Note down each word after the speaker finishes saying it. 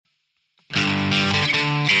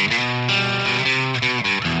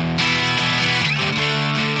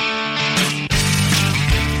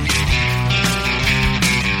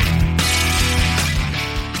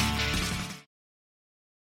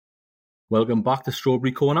Welcome back to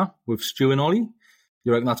Strawberry Corner with Stu and Ollie.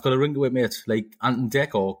 You reckon that's got a ring to it, mate? Like Ant and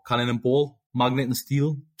Dec or Cannon and Ball, Magnet and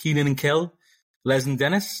Steel, Keenan and Kell, Les and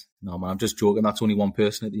Dennis? No, man, I'm just joking. That's only one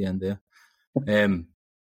person at the end there.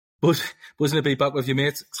 But buzzing to be back with you,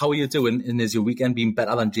 mate. How are you doing? And is your weekend been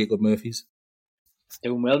better than Jacob Murphy's?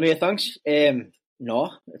 Doing well, mate, thanks. No,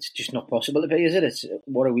 it's just not possible to be, is it? It's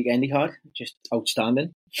what a weekend he had. Just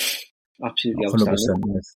outstanding. Absolutely outstanding.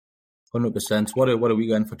 100%, yes. 100%. What a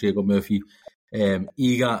weekend for Jacob Murphy.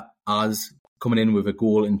 Eager as coming in with a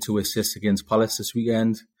goal and 2 assists against Palace this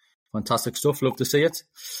weekend. Fantastic stuff. Love to see it.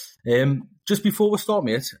 Just before we start,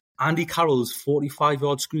 mate, Andy Carroll's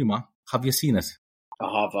 45-yard screamer. Have you seen it?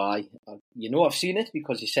 I have. You know I've seen it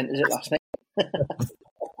because he sent us it last night.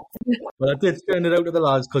 Well, I did send it out to the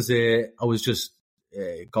lads because I was just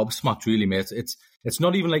gobsmacked, really, mate. It's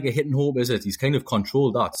not even like a hit and hope, is it? He's kind of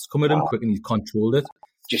controlled that. It's come at him quick and he's controlled it.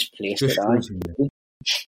 Just placed it.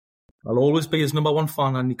 I'll always be his number one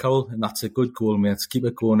fan, Andy Carroll, and that's a good goal, mate. Keep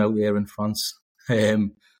it going out there in France.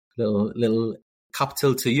 Little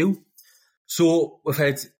capital to you. So we've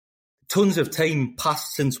had tons of time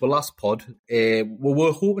passed since we last pod. We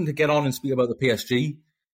were hoping to get on and speak about the PSG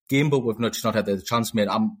game, but we've not had the chance, mate.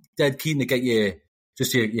 I'm dead keen to get your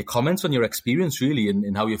comments on your experience, really,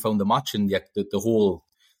 and how you found the match and the whole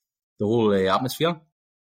atmosphere.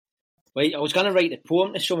 Right, I was going to write a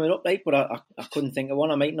poem to sum it up, right, but I couldn't think of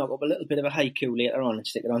one. I might knock up a little bit of a haiku later on and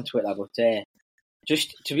stick it on Twitter. But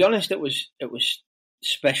just to be honest, it was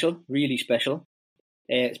special, really special.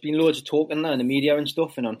 It's been loads of talking now in the media and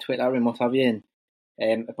stuff, and on Twitter and what have you,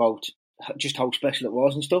 and about just how special it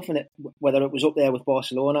was and stuff, and whether it was up there with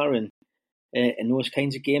Barcelona and those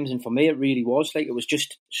kinds of games. And for me, it really was. Like, it was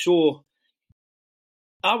just so.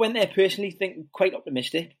 I went there personally thinking quite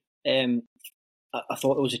optimistic. I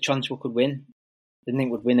thought there was a chance we could win. Didn't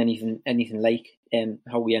think we'd win anything like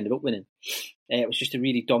how we ended up winning. It was just a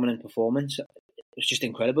really dominant performance. It was just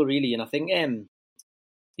incredible, really. And I think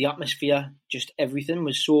the atmosphere, just everything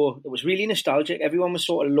was it was really nostalgic. Everyone was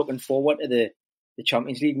sort of looking forward to the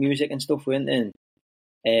Champions League music and stuff, weren't they?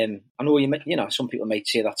 And I know some people might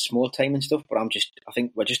say that's small time and stuff, but I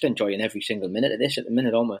think we're just enjoying every single minute of this at the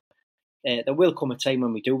minute, aren't we? There will come a time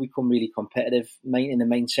when we do become really competitive, in the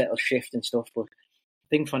mindset will shift and stuff. But I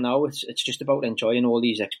think for now, it's just about enjoying all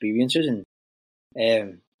these experiences,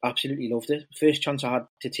 and absolutely loved it. First chance I had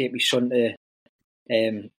to take my son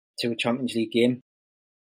to a Champions League game,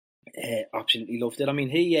 absolutely loved it. I mean,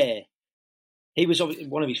 he was obviously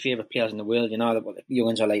one of his favourite players in the world. You know what the young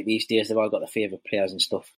ones are like these days; they've all got their favourite players and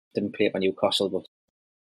stuff. Didn't play for Newcastle, but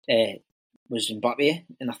was Mbappe,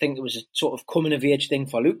 and I think it was a sort of coming of age thing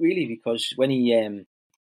for Luke, really, because when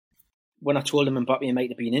I told him Mbappe might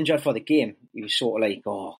have been injured for the game, he was sort of like,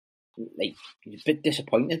 he was a bit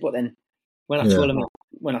disappointed. But then when I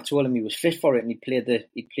told him he was fit for it and he played the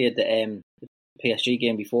PSG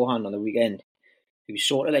game beforehand on the weekend, he was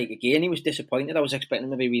sort of like, again, he was disappointed. I was expecting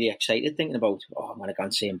him to be really excited, thinking about, man, I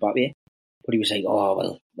can't say Mbappe. But he was like,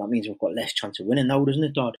 well, that means we've got less chance of winning now, doesn't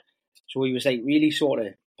it, Dad? So he was like really sort of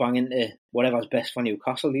bang into whatever's best for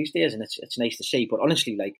Newcastle these days, and it's nice to see. But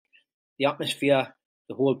honestly, like, the atmosphere,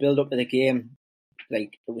 the whole build up to the game,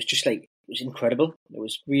 like, it was incredible. It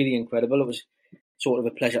was really incredible. It was sort of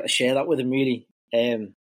a pleasure to share that with him, really.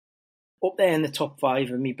 Up there in the top 5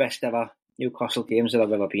 of my best ever Newcastle games that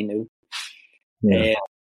I've ever been to. It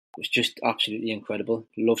was just absolutely incredible.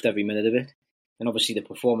 Loved every minute of it. And obviously the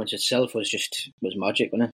performance itself was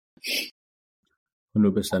magic, wasn't it?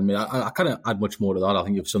 100%, mate. I can't add much more to that. I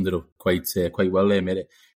think you've summed it up quite well there, mate.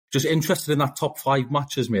 Just interested in that top 5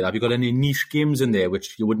 matches, mate. Have you got any niche games in there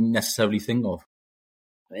which you wouldn't necessarily think of?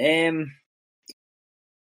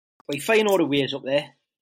 Feyenoord away is up there.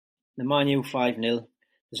 The Man U 5-0.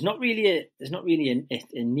 There's not really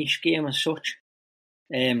a niche game as such.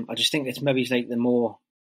 I just think it's maybe like the more,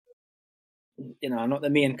 not the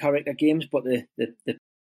main character games, but the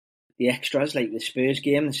extras, like the Spurs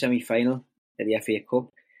game, the semi-final of the FA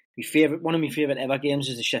Cup. One of my favourite ever games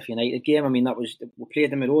is the Sheffield United game. I mean, we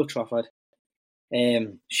played them at Old Trafford.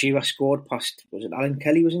 Shearer scored past, was it Alan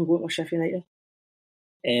Kelly was in goal for Sheffield United?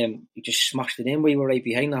 He just smashed it in. We were right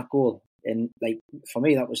behind that goal. And like, for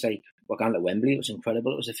me, that was like, we're going to Wembley. It was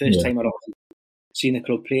incredible. It was the first time I'd seen the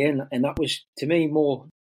club play, and that was, to me, more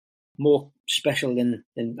special than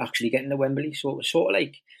actually getting to Wembley. So it was sort of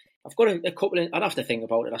like, I've got a couple of, I'd have to think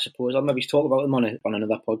about it, I suppose. I'll maybe talk about them on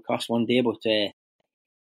another podcast one day. But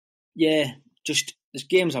just there's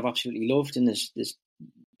games I've absolutely loved, and there's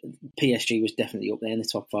PSG was definitely up there in the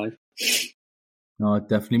top 5. No,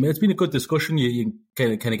 definitely. It's been a good discussion. You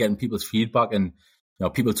kind of getting people's feedback, and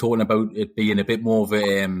people talking about it being a bit more of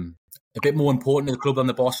a bit more important to the club than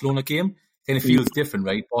the Barcelona game. Kind of feels different,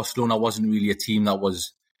 right? Barcelona wasn't really a team that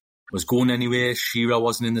was going anywhere. Shearer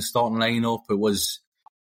wasn't in the starting lineup. It was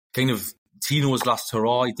kind of Tino's last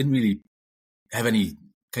hurrah. He didn't really have any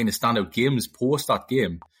kind of standout games post that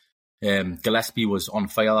game. Gillespie was on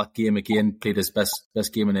fire that game again, played his best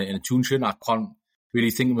game in a tune shirt. I can't really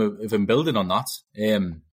think of him building on that.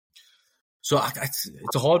 So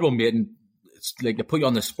it's a hard one, mate. And it's like to put you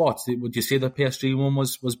on the spot. Would you say the PSG one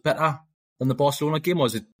was better than the Barcelona game, or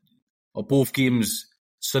are both games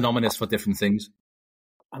synonymous for different things?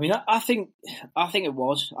 I mean, I think it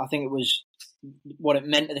was. I think it was what it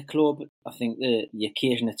meant to the club. I think the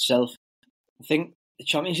occasion itself. I think the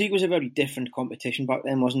Champions League was a very different competition back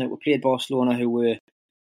then, wasn't it? We played Barcelona, who were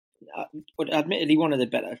admittedly one of the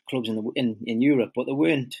better clubs in Europe, but they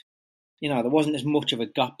weren't. There wasn't as much of a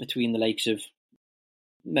gap between the likes of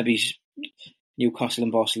maybe Newcastle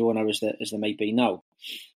and Barcelona as there might be now.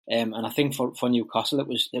 And I think for Newcastle, it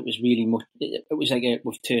was really much. It was like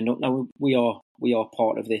we've turned up now. We are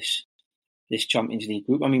part of this Champions League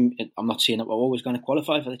group. I mean, I'm not saying that we're always going to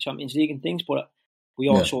qualify for the Champions League and things, but we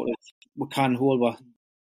are sort of. We can hold.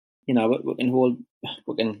 We can hold.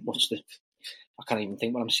 We can. I can't even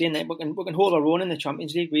think what I'm saying there. We can hold our own in the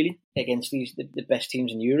Champions League really against the best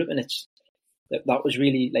teams in Europe, and that was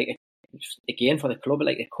really like again for the club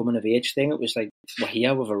like a coming of age thing. It was like we're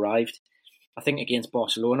here, we've arrived. I think against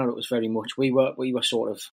Barcelona, it was very much we were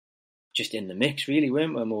sort of just in the mix, really,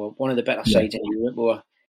 weren't we? We were one of the better sides in Europe. We were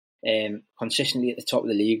consistently at the top of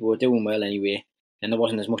the league. We were doing well anyway, and there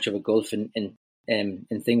wasn't as much of a gulf in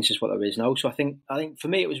things as what there is now. So I think for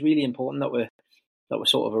me, it was really important that we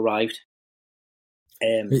sort of arrived,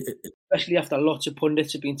 especially after lots of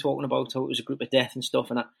pundits have been talking about how it was a group of death and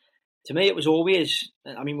stuff. And to me, it was always.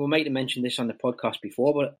 I mean, we might have mentioned this on the podcast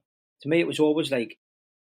before, but to me, it was always like.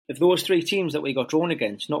 If those three teams that we got drawn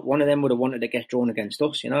against, not one of them would have wanted to get drawn against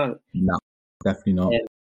us, No, definitely not.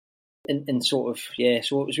 And sort of,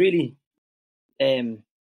 so it was really, I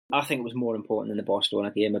think it was more important than the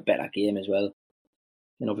Barcelona game, a better game as well.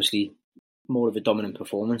 And obviously more of a dominant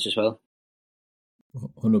performance as well.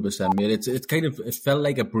 100%, mate. It felt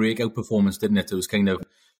like a breakout performance, didn't it? It was kind of,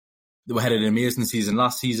 we had an amazing season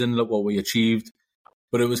last season, look what we achieved.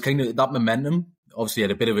 But it was kind of that momentum. Obviously,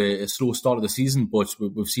 had a bit of a slow start of the season, but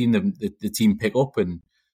we've seen the team pick up and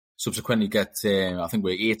subsequently get. I think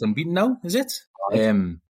we're 8 unbeaten now. Is it?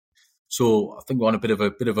 Right. So I think we're on a bit of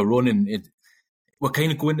a run, and we're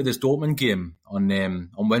kind of going to this Dortmund game on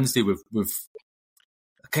Wednesday. We've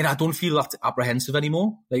kind of I don't feel that apprehensive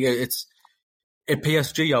anymore. Like it's at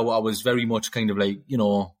PSG, I was very much kind of like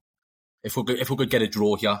if we could get a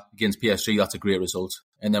draw here against PSG, that's a great result,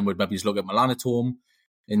 and then we'd maybe just look at Milan at home.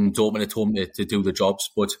 In Dortmund at home to do the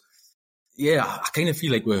jobs, but I kind of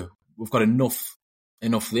feel like we've got enough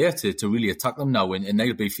there to really attack them now, and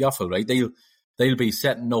they'll be fearful, right? They'll be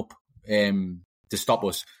setting up to stop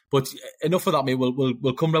us. But enough of that, mate.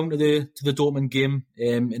 We'll come round to the Dortmund game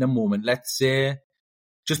in a moment. Let's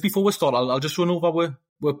just before we start, I'll just run over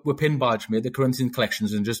with pin badge, mate, the Corinthian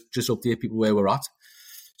collections, and just update people where we're at.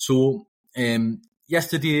 So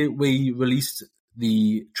yesterday we released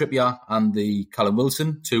the Trippier and the Callum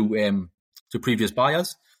Wilson to previous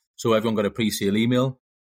buyers. So everyone got a pre-sale email.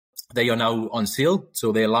 They are now on sale,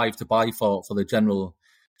 so they're live to buy for the general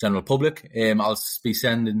public. I'll be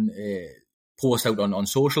sending posts out on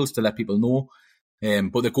socials to let people know.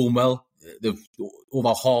 But they're going well. They've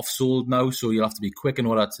over half sold now, so you'll have to be quick in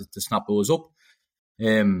order to snap those up.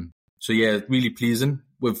 So really pleasing.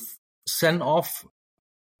 We've sent off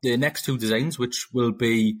the next two designs, which will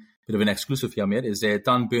be bit of an exclusive here, mate, is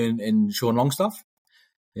Dan Byrne and Sean Longstaff.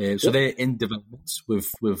 So they're in development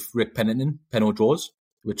with Rick Pennington, Penno Draws,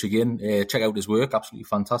 which again, check out his work, absolutely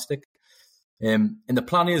fantastic. And the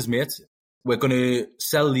plan is, mate, we're going to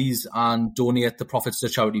sell these and donate the profits to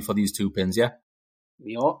charity for these two pins, yeah?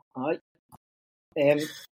 We are, aye.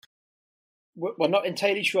 We're not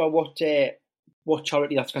entirely sure what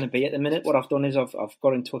charity that's going to be at the minute. What I've done is I've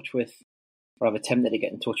got in touch with, or I've attempted to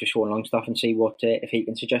get in touch with Sean Longstaff and see what if he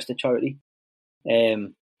can suggest a charity.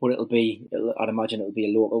 But I'd imagine it'll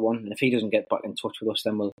be a local one. And if he doesn't get back in touch with us,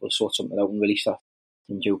 then we'll sort something out and release that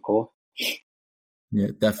in due course. Yeah,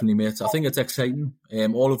 definitely, mate. I think it's exciting.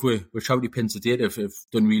 All of our charity pins to date have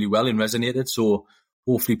done really well and resonated. So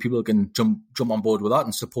hopefully people can jump on board with that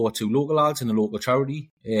and support two local lads and a local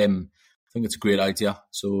charity. I think it's a great idea.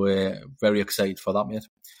 So very excited for that, mate.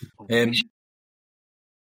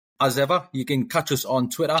 As ever, you can catch us on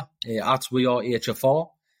Twitter at WeAreHFR,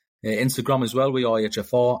 Instagram as well,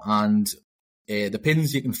 WeAreHFR, and the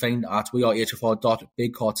pins you can find at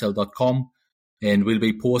wearehfr.bigcartel.com. And we'll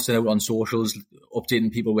be posting out on socials,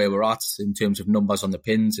 updating people where we're at in terms of numbers on the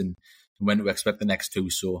pins and when to expect the next two.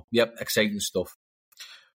 So, yep, exciting stuff.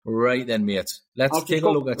 Right then, mate. Let's take a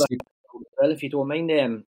look at... Well, if you don't mind,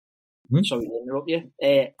 sorry to interrupt you.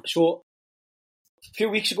 So, a few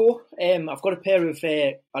weeks ago, I've got a pair of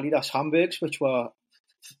Adidas handbags, which were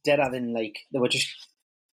deader than, like, they were just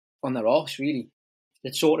on their arse, really.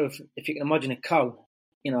 It's sort of, if you can imagine a cow,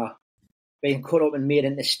 you know, being cut up and made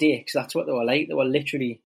into steaks, that's what they were like. They were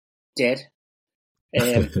literally dead.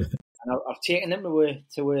 And I've taken them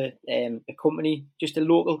to a company, just a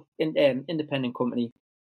local independent company,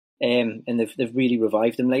 and they've really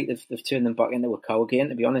revived them. Like they've turned them back into a cow again,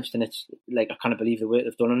 to be honest. And it's like I can't believe the work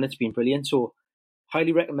they've done, and it's been brilliant. So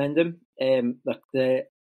highly recommend them. They're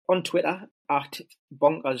on Twitter at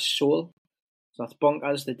Bonkers Soul. So that's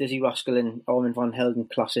Bonkers, the Dizzy Rascal and Armin van Helden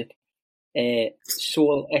classic.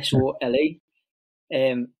 Soul, SOLE.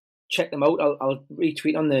 Check them out. I'll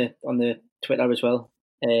retweet on the Twitter as well.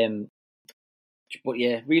 But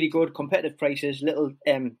yeah, really good competitive prices. Little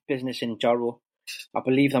business in Jarrow. I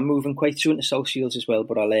believe they're moving quite soon to South Shields as well.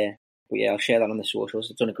 But I'll share that on the socials.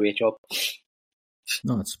 They've done a great job.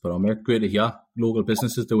 No, it's spot on, mate. Great to hear. Local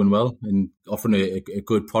businesses doing well and offering a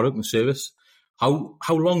good product and service. How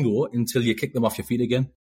long though until you kick them off your feet again?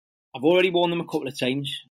 I've already worn them a couple of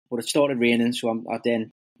times, but it started raining, so I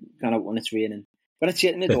then gone out when it's raining. But it's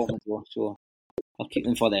hitting it open though, so I'll keep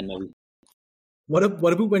them for them maybe. What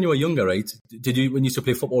about when you were younger, right? Did you, when you used to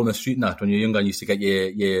play football on the street and that, when you were younger, you used to get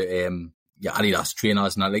your Adidas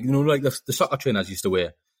trainers and that, like, you know, like the soccer trainers used to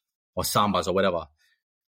wear, or Sambas or whatever.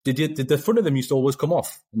 Did the front of them used to always come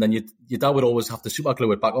off, and then your dad would always have to super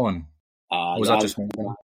glue it back on? Was that just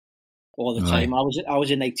all the time? I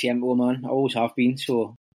was an ATM man. I always have been.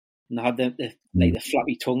 So, and I had the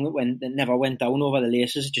flappy tongue that never went down over the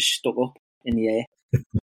laces. It just stuck up in the air.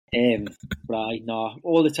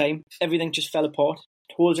 All the time. Everything just fell apart.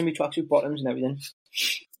 Holes in my tracksuit bottoms and everything.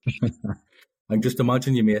 I just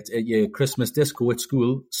imagine you, mate, at your Christmas disco at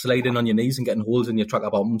school, sliding on your knees and getting holes in your tracker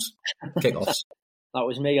bottoms, kickoffs. That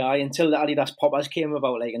was me, until the Adidas poppers came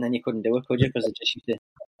about, like, and then you couldn't do it, could you? Because it just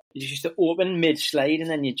used to open mid-slide and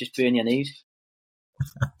then you'd just burn your knees.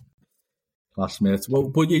 Class, mate. Well,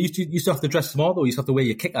 but you used to have to dress smart, though. You used to have to wear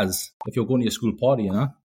your kickers if you're going to your school party, you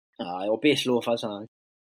know? Or base loafers,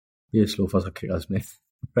 Base loafers or kickers, mate.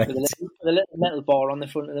 Right. With a little metal bar on the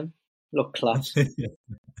front of them. Look class.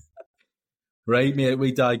 Right, mate,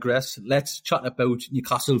 we digress. Let's chat about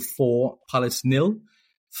Newcastle 4, Palace 0.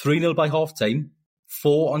 3-0 by half-time.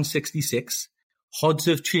 4 on 66. Odds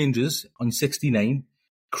of changes on 69.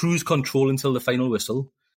 Cruise control until the final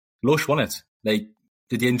whistle. Lush, wasn't it? Like,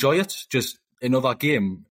 did you enjoy it? Just another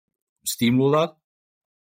game? Steamroller?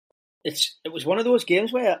 It was one of those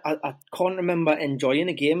games where I can't remember enjoying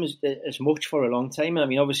a game as much for a long time. I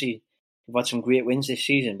mean, obviously, we've had some great wins this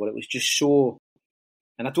season, but it was just so...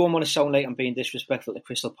 And I don't want to sound like I'm being disrespectful to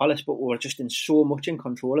Crystal Palace, but we were just in so much in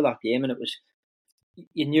control of that game, and it was...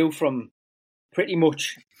 You knew from pretty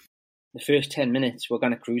much the first 10 minutes, we're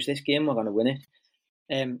going to cruise this game, we're going to win it.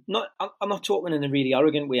 I'm not talking in a really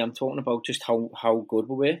arrogant way. I'm talking about just how good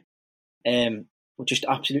we were. We just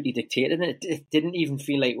absolutely dictated it. It didn't even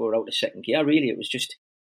feel like we were out of second gear, really. It was just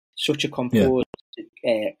such a composed,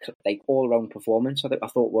 like all-round performance. I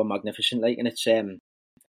thought we were magnificent, like, and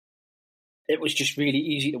it was just really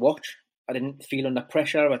easy to watch. I didn't feel under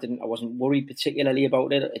pressure. I wasn't worried particularly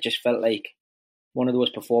about it. It just felt like one of those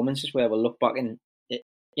performances where we'll look back and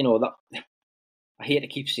that. I hate to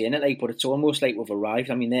keep saying it, like, but it's almost like we've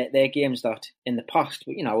arrived. I mean, they're games that in the past,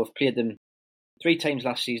 we've played them 3 times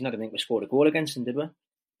last season. I don't think we scored a goal against them, did we? And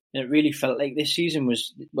it really felt like this season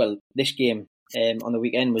was, this game on the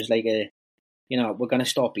weekend was like we're going to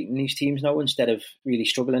start beating these teams now instead of really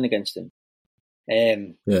struggling against them.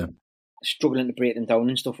 Struggling to break them down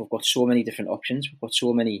and stuff. We've got so many different options. We've got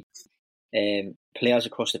so many players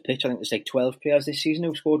across the pitch. I think there's like 12 players this season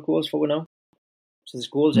who've scored goals for now. So there's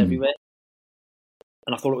goals everywhere.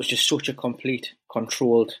 And I thought it was just such a complete,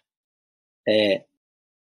 controlled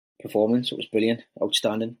performance. It was brilliant,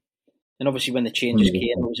 outstanding. And obviously, when the changes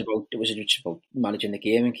came, it was just about managing the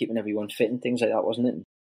game and keeping everyone fit and things like that, wasn't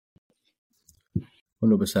it?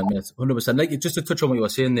 100%, mate. 100%. Like, just to touch on what you were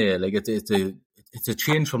saying there, like it's a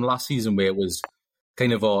change from last season where it was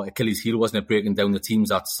kind of our Achilles heel, wasn't it, breaking down the teams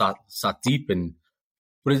that sat deep.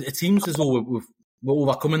 But it seems as though we're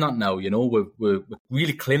overcoming that now. We're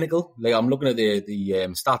really clinical. Like, I'm looking at the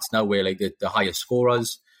stats now where like the highest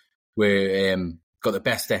scorers, we're got the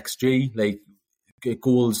best XG, like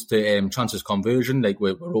goals to chances conversion, like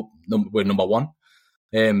we're number one.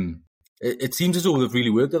 It seems as though they've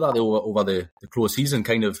really worked at that over the close season,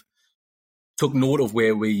 kind of took note of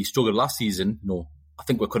where we struggled last season. I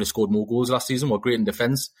think we could have scored more goals last season. We're great in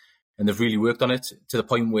defence, and they've really worked on it to the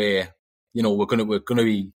point where we're going to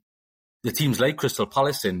be the teams like Crystal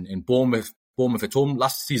Palace and Bournemouth at home.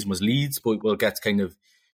 Last season was Leeds, but we'll get kind of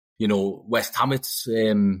West Ham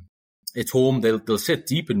at home. They'll sit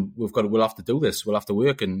deep, and we'll have to do this. We'll have to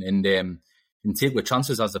work and take with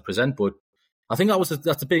chances as they present. But I think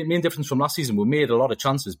that's the big main difference from last season. We made a lot of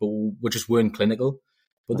chances, but we just weren't clinical.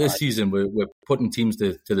 But this season we're putting teams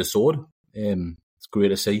to the sword. It's great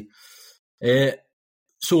to see.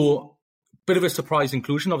 So, bit of a surprise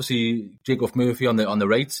inclusion. Obviously, Jacob Murphy on the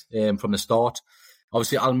right from the start.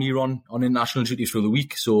 Obviously, Almiron on international duty through the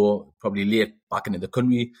week, so probably late back into the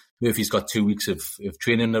country. Murphy's got 2 weeks of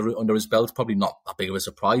training under his belt. Probably not that big of a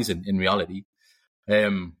surprise in reality.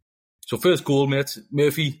 So first goal, mate.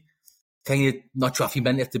 Murphy, kind of not sure if he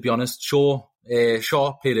meant it, to be honest. Shaw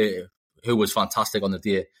played who was fantastic on the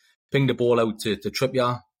day. Pinged the ball out to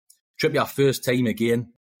Trippier. Trippier first time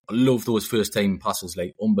again. I love those first time passes,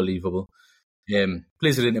 like unbelievable.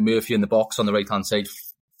 Plays it into Murphy in the box on the right hand side.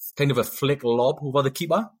 Kind of a flick lob over the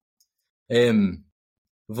keeper.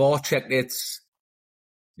 VAR checked it.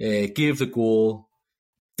 Gave the goal.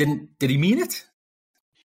 Did he mean it?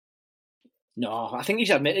 No, I think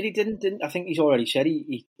he's admitted he didn't. I think he's already said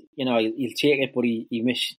he'll take it, but he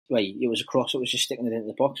missed. Right, it was a cross. It was just sticking it into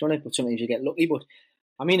the box, wasn't it? But sometimes you get lucky. But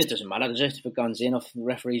I mean, it doesn't matter, does it? If it goes in off the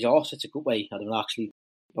referee's arse, it's a good way. I don't know actually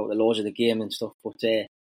about the laws of the game and stuff, but it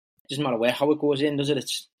doesn't matter how it goes in, does it?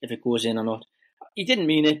 It's if it goes in or not. He didn't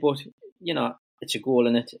mean it, but it's a goal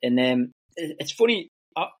in it. And it's funny.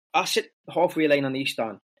 I sit halfway line on the east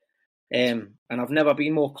stand, and I've never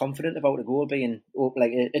been more confident about a goal being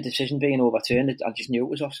like a decision being overturned. I just knew it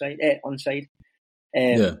was onside.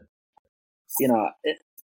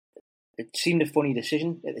 It seemed a funny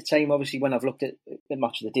decision at the time. Obviously, when I've looked at the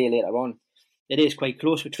match of the day later on, it is quite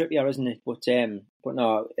close with Trippier, isn't it? But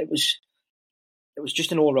no, it was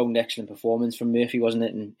just an all-round excellent performance from Murphy, wasn't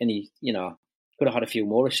it? And he, could have had a few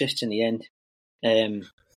more assists in the end.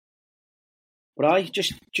 But I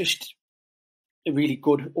just a really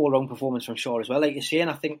good all-round performance from Shaw as well. Like you're saying,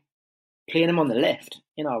 I think playing him on the left,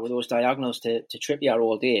 with those diagonals to Trippier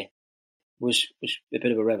all day was a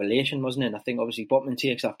bit of a revelation, wasn't it? And I think obviously Botman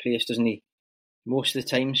takes that place, doesn't he, most of the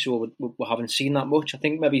time, so we haven't seen that much. I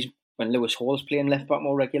think maybe when Lewis Hall's playing left back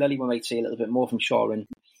more regularly, we might see a little bit more from Shaw in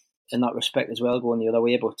that respect as well, going the other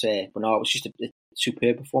way. But no, it was just a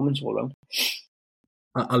superb performance all round.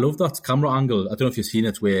 I love that camera angle. I don't know if you've seen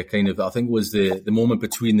it, where kind of I think it was the moment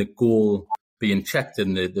between the goal being checked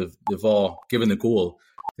and the VAR giving the goal.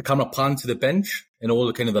 The camera panned to the bench, and all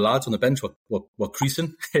the kind of the lads on the bench were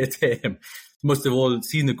creasing. Must have all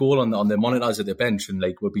seen the goal on the monitors at the bench, and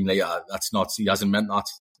like we're being like, that's not. He hasn't meant that.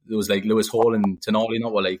 It was like Lewis Hall and Tonali,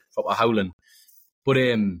 not were like proper howling. But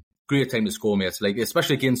great time to score, mate. Like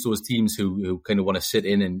especially against those teams who kind of want to sit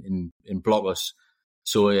in and block us.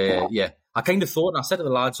 So I kind of thought, and I said to the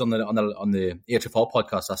lads on the HFR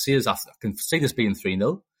podcast, I can see this being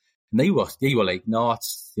 3-0, and they were like, no,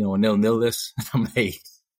 it's 0-0 this. And I'm like,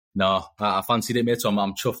 no, I fancied it, mate. So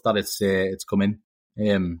I'm chuffed that it's come in.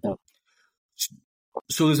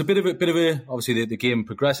 So there's a bit of a obviously the game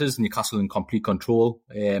progresses, and Newcastle in complete control.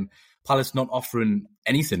 Palace not offering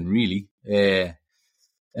anything really, and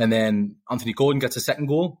then Anthony Gordon gets a second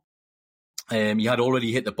goal. He had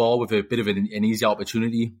already hit the bar with a bit of an easy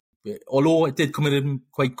opportunity, although it did come in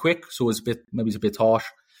quite quick, so it's a bit harsh.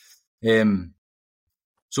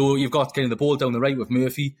 So you've got kind of the ball down the right with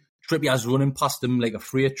Murphy. Trippier's running past him like a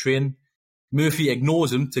freight train. Murphy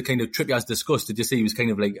ignores him to kind of Trippier's disgust. To just say he was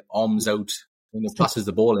kind of like arms out, kind of passes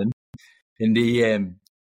the ball in, and he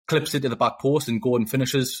clips it to the back post, and Gordon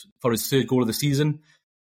finishes for his third goal of the season.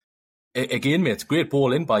 Again, mate, great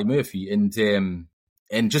ball in by Murphy, and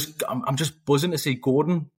I'm just buzzing to see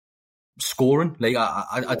Gordon scoring. Like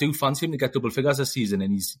I do fancy him to get double figures this season,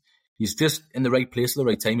 and he's just in the right place at the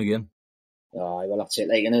right time again. Oh, well, that's it.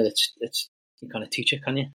 Like, it's you kind of teach it,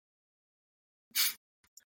 can you?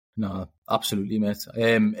 No, absolutely, mate.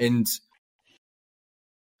 And so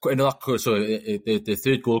the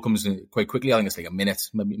third goal comes in quite quickly. I think it's like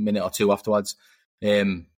maybe a minute or two afterwards.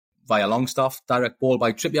 Via Longstaff, direct ball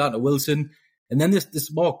by Trippier to Wilson, and then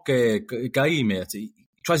this Mark guy, mate, he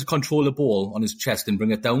tries to control the ball on his chest and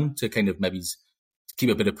bring it down to kind of maybe keep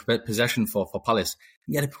a bit of possession for Palace.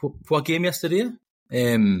 He had a poor game yesterday.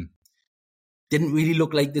 Didn't really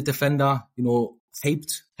look like the defender,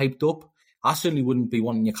 hyped up. I certainly wouldn't be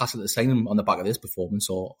wanting Newcastle to sign him on the back of this performance,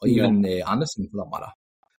 or even Anderson for that matter.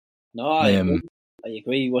 No,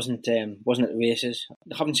 agree. He wasn't at the races.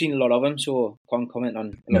 I haven't seen a lot of him, so I can't comment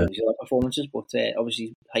on a lot of his other performances. But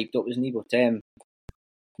obviously hyped up, isn't he? But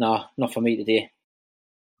nah, not for me today.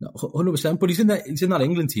 100%. But he's in that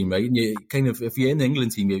England team, right? And you kind of, if you're in the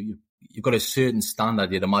England team, you've got a certain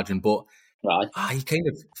standard, you'd imagine. But right, he kind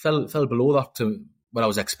of fell below that to what I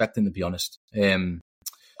was expecting, to be honest.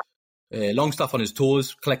 Longstaff on his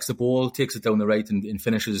toes, collects the ball, takes it down the right and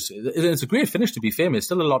finishes. It's a great finish, to be fair, mate. There's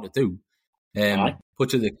still a lot to do.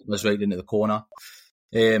 Puts it right into the corner.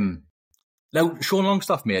 Now, Sean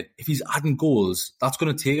Longstaff, mate, if he's adding goals, that's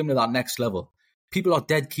going to take him to that next level. People are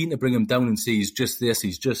dead keen to bring him down and say he's just this,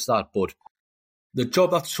 he's just that. But the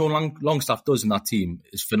job that Sean Longstaff does in that team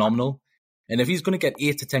is phenomenal. And if he's going to get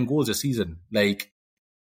 8 to 10 goals a season,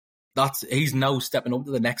 he's now stepping up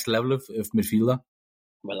to the next level of midfielder.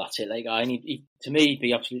 Well, that's it. He, to me, he'd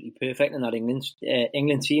be absolutely perfect in that England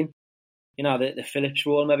team. You know, the Phillips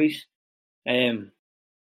role, maybe. Perfect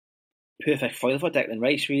foil for Declan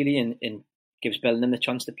Rice, really, and gives Bellingham the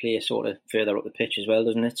chance to play sort of further up the pitch as well,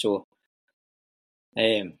 doesn't it? So,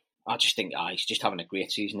 I just think he's just having a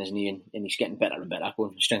great season, isn't he? And he's getting better and better,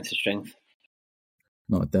 going from strength to strength.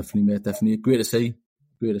 No, definitely, mate. Definitely. Great to see.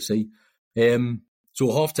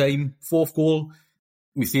 So half time, 4th goal.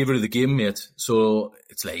 My favourite of the game, mate. So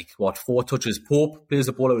it's 4 touches. Pope plays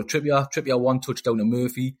the ball out of Trippier 1 touch down to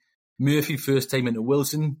Murphy. Murphy first time into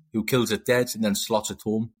Wilson, who kills it dead and then slots it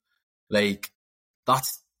home.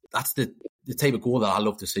 That's the type of goal that I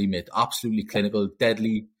love to see, mate. Absolutely clinical,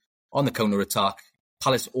 deadly, on the counter attack.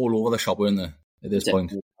 Palace all over the shop, weren't they, at this point?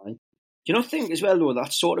 Do you not think as well, though,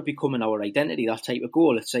 that's sort of becoming our identity, that type of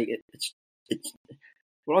goal? It's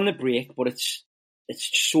we're on the break, but it's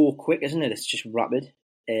so quick, isn't it? It's just rapid.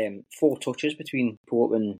 4 touches between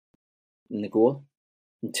Pope and the goal.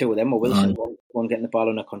 And 2 of them were Wilson, one getting the ball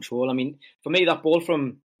under control. I mean, for me, that ball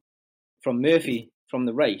from Murphy from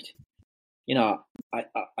the right, you know,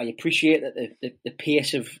 I appreciate that the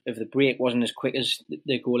pace of the break wasn't as quick as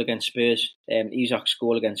the goal against Spurs, Isak's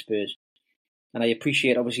goal against Spurs. And I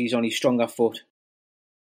appreciate, obviously, he's on his stronger foot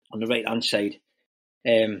on the right-hand side.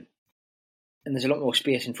 And there's a lot more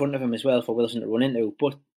space in front of him as well for Wilson to run into.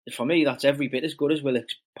 But for me, that's every bit as good as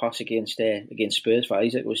Willock's pass against Spurs for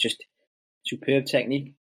Isak. It was just superb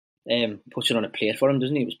technique. Puts it on a plate for him,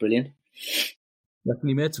 doesn't he? It was brilliant.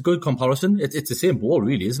 Definitely, mate. It's a good comparison. It's the same ball,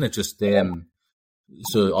 really, isn't it? Just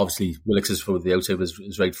so obviously Willock's is for the outside of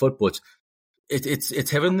his right foot, but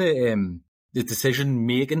it's having the decision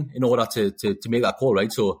making in order to make that call,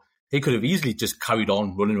 right? So he could have easily just carried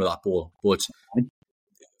on running with that ball, but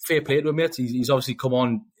fair play to him, mate. He's obviously come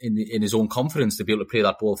on in his own confidence to be able to play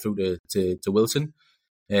that ball through to Wilson,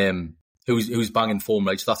 who's banging form,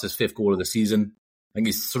 right? So that's his 5th goal of the season. I think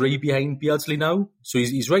he's 3 behind Beardsley now, so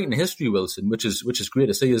he's writing history, Wilson, which is great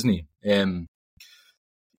to see, isn't he?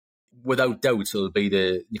 Without doubt, he'll be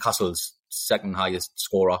the Newcastle's 2nd highest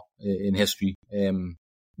scorer in history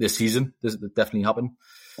this season. This will definitely happen.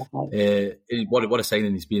 What a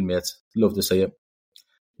signing he's been, mate. Love to see it.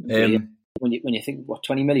 When you think,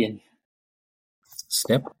 20 million?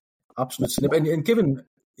 Snip. Absolute snip. And given,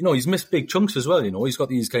 he's missed big chunks as well, he's got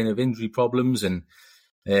these kind of injury problems and,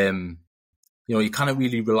 you cannot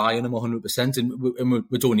really rely on him 100%, and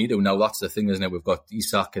we don't need to now. That's the thing, isn't it? We've got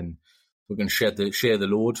Isak and we can share the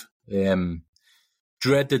load.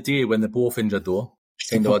 Dread the day when they're both injured, though.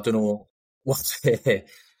 I don't know what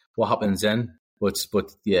happens then,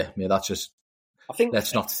 but yeah, that's just. I think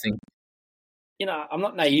let's not think. I'm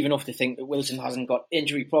not naive enough to think that Wilson hasn't got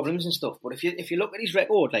injury problems and stuff. But if you look at his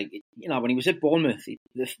record, when he was at Bournemouth,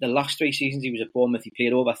 the last 3 seasons he was at Bournemouth, he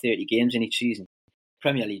played over 30 games in each season,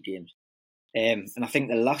 Premier League games. And I think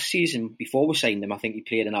the last season before we signed him, I think he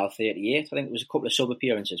played in all 38. I think there was a couple of sub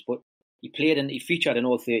appearances, but he featured in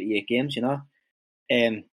all 38 games.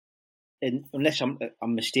 And unless I'm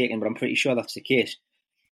mistaken, but I'm pretty sure that's the case.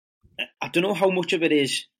 I don't know how much of it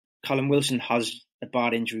is Callum Wilson has a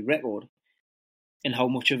bad injury record, and how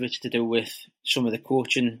much of it's to do with some of the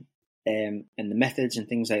coaching and the methods and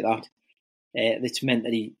things like that. That's meant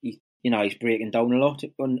that he's breaking down a lot.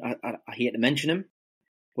 And I hate to mention him,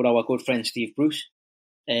 but our good friend Steve Bruce,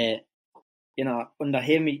 under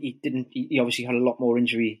him he obviously had a lot more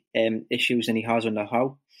injury issues than he has under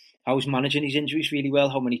Howe. Howe's managing his injuries really well.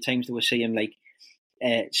 How many times do we see him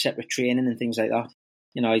separate training and things like that?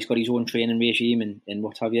 He's got his own training regime and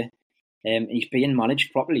what have you. And he's being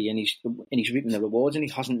managed properly, and he's reaping the rewards, and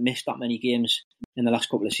he hasn't missed that many games in the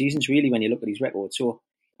last couple of seasons, really, when you look at his record. So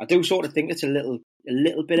I do sort of think it's a little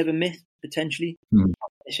bit of a myth, potentially,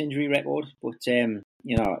 this injury record. But,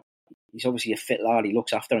 he's obviously a fit lad. He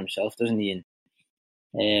looks after himself, doesn't he?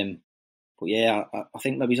 And, but yeah, I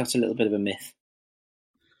think maybe that's a little bit of a myth.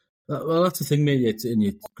 Well, that's the thing, mate. And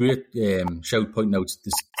it's great shout pointing out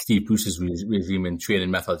this Steve Bruce's regime and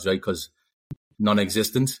training methods, right? Because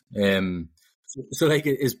non-existent. So like,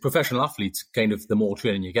 as professional athletes, kind of the more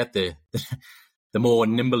training you get, the more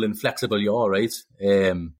nimble and flexible you are, right?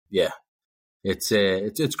 Yeah, it's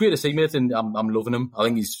great to see, mate, and I'm loving him. I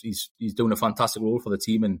think he's doing a fantastic role for the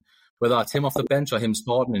team, and whether it's him off the bench or him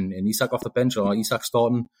starting and Isak off the bench or Isak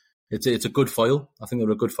starting, it's a good foil. I think they're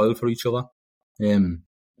a good foil for each other.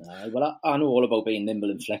 Well, I know all about being nimble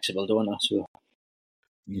and flexible, don't I? So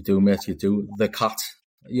you do, mate. You do. The cat.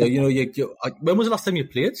 You know, when was the last time you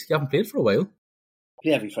played? You haven't played for a while.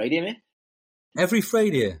 Play every Friday, mate. Every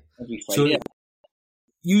Friday. Every Friday. So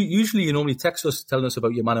you normally text us telling us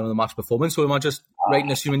about your man of the match performance. So am I just right in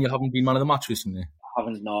assuming you haven't been man of the match recently? I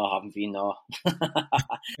haven't been. No.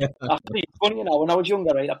 Funny, you know, when I was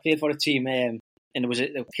younger, right, I played for a team, and there was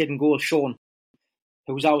a kid in goal, Sean,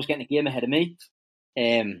 who was always getting a game ahead of me,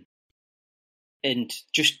 and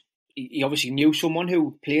just he obviously knew someone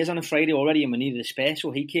who plays on a Friday already, and we needed a spare,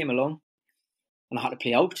 so he came along, and I had to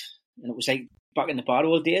play out, and it was like back in the bad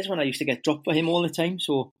old days when I used to get dropped for him all the time,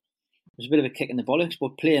 so it was a bit of a kick in the bollocks,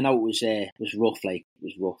 but playing out was rough. Like, it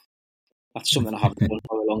was rough. That's something I haven't done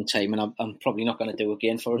for a long time, and I'm probably not going to do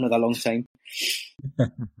again for another long time.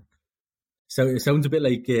 So it sounds a bit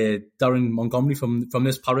like Darren Montgomery from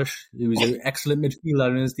this parish. He was an excellent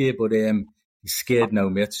midfielder in his day, but he's scared now,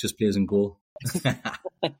 mate. Just plays in goal.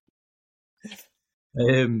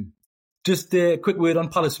 Just a quick word on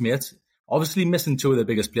Palace, mate. Obviously missing two of the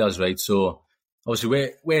biggest players, right? So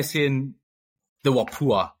obviously we're saying they were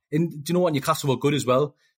poor. And do you know what? Newcastle were good as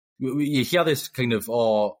well. You hear this kind of, we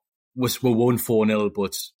won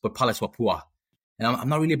 4-0, but Palace were poor. And I'm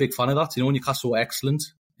not really a big fan of that. You know, Newcastle were excellent.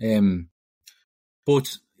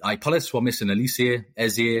 But Palace were missing Elise,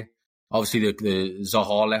 Eze, obviously the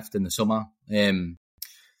Zaha left in the summer.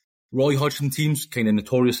 Roy Hodgson teams kind of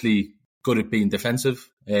notoriously good at being defensive,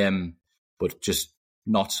 but just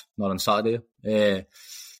not on Saturday.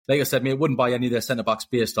 Like I said, mate, wouldn't buy any of their centre-backs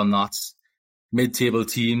based on that. Mid-table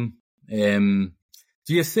team. Do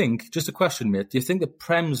you think, just a question, mate, do you think the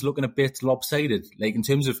Prem's looking a bit lopsided? Like, in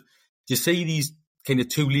terms of, do you see these kind of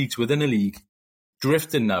two leagues within a league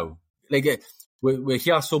drifting now? Like, we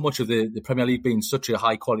hear so much of the Premier League being such a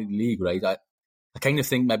high-quality league, right? I kind of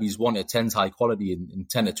think maybe 1 to 10's high quality and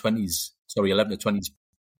 10 to 20's, 11 to 20's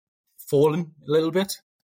fallen a little bit.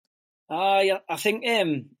 Yeah, I think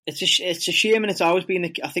it's a shame, and it's always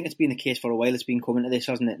been. I think it's been the case for a while. It's been coming to this,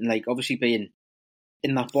 hasn't it? And like, obviously being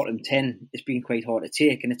in that bottom 10, it's been quite hard to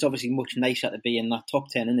take, and it's obviously much nicer to be in that top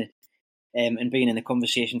 10, isn't it? And being in the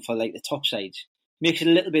conversation for like the top sides makes it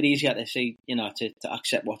a little bit easier to see, you know, to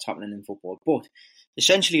accept what's happening in football. But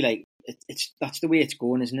essentially, like, that's the way it's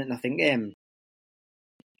going, isn't it? And I think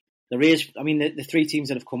there is. I mean, the three teams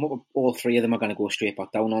that have come up, all three of them are going to go straight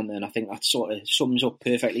back down on there, and I think that sort of sums up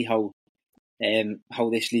perfectly how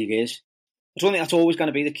this league is. I don't think that's always going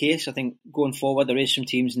to be the case. I think going forward, there is some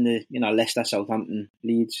teams in the, you know, Leicester, Southampton,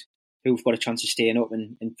 Leeds, who've got a chance of staying up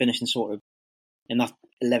and finishing sort of in that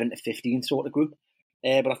 11 to 15 sort of group.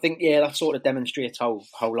 But I think, yeah, that sort of demonstrates how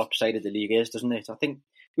lopsided the league is, doesn't it? I think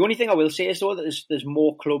the only thing I will say is, though, that there's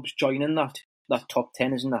more clubs joining that top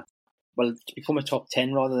 10, isn't there? Well, it's become a top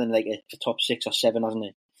 10 rather than like a top 6 or 7, hasn't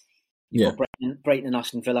it? You've got Brighton and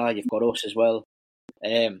Aston Villa, you've got us as well,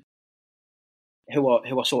 who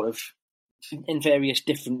are sort of in various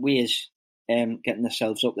different ways getting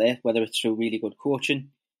themselves up there, whether it's through really good coaching,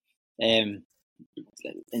 in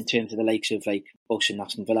terms of the likes of like us and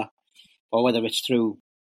Aston Villa, or whether it's through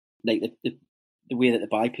like the way that they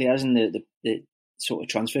buy players and the sort of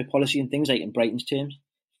transfer policy and things, like in Brighton's terms.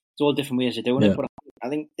 It's all different ways of doing it, but I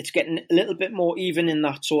think it's getting a little bit more even in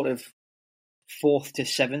that sort of 4th to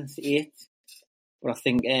 7th, 8th. But I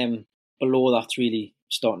think below that's really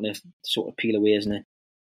starting to sort of peel away, isn't it?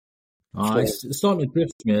 It's starting to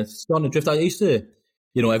drift, man. It's starting to drift. I used to,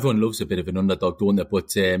 you know, everyone loves a bit of an underdog, don't they?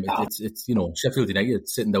 But it's you know, Sheffield United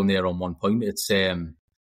sitting down there on 1 point. It's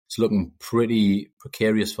looking pretty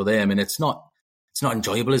precarious for them, and it's not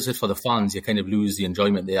enjoyable, is it, for the fans? You kind of lose the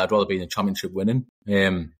enjoyment there. I'd rather be in the Championship winning.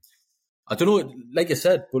 I don't know, like I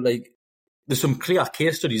said, but like there's some clear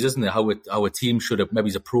case studies, isn't there, how a team should have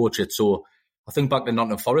maybe approached it. So I think back to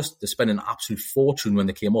Nottingham Forest, they spent an absolute fortune when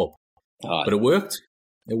they came up, but it worked.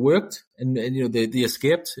 It worked, and you know they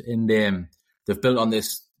escaped, and they've built on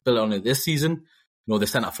it this season. You know, the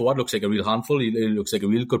centre forward looks like a real handful. He looks like a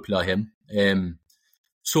real good player. Him.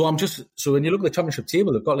 So when you look at the Championship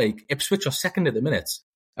table, they've got like Ipswich are second at the minute,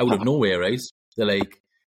 out of nowhere, right? They're like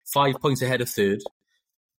 5 points ahead of third.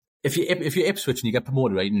 If you're Ipswich and you get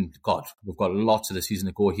promoted, right, and God, we've got lots of the season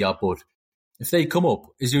to go here, but if they come up,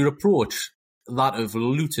 is your approach that of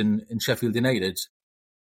Luton and Sheffield United,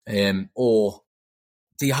 or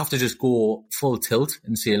do you have to just go full tilt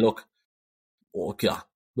and say, look, okay,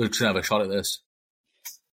 we'll try and have a shot at this?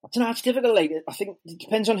 I don't know, it's difficult. Like, I think it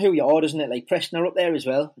depends on who you are, doesn't it? Like, Preston are up there as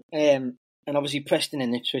well. And obviously Preston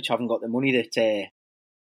and Ipswich haven't got the money that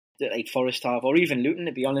like Forest have, or even Luton,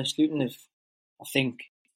 to be honest. Luton have, I think,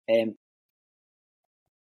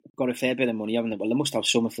 got a fair bit of money, haven't they? Well, they must have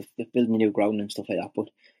some if they're building a new ground and stuff like that. But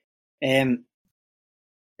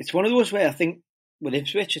it's one of those where I think with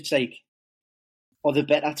Ipswich, it's like, are they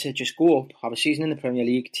better to just go up, have a season in the Premier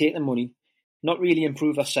League, take the money, not really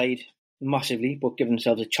improve their side massively, but give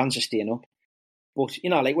themselves a chance of staying up. But,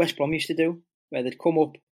 you know, like West Brom used to do, where they'd come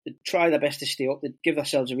up, they'd try their best to stay up, they'd give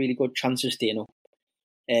themselves a really good chance of staying up.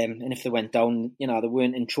 And if they went down, you know, they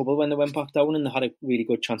weren't in trouble when they went back down, and they had a really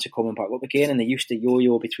good chance of coming back up again, and they used to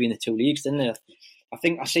yo-yo between the two leagues, didn't they? I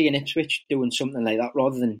think I see an Ipswich doing something like that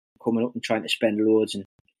rather than coming up and trying to spend loads. And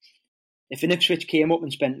if an Ipswich came up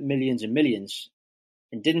and spent millions and millions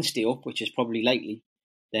and didn't stay up, which is probably likely,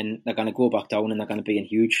 then they're going to go back down and they're going to be in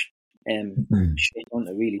huge shit, aren't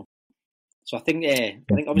they, really? So I think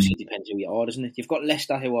obviously it depends who you are, doesn't it? You've got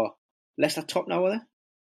Leicester, who are Leicester top now, are they?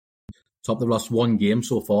 Top, they've lost one game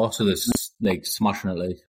so far, so they're like smashing it.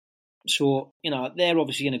 Like, so, you know, they're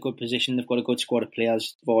obviously in a good position. They've got a good squad of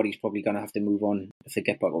players. Vardy's probably going to have to move on if they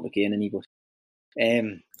get back up again,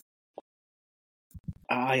 and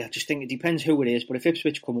I just think it depends who it is. But if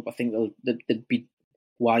Ipswich come up, I think they'd be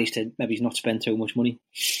wise to maybe not spend too much money.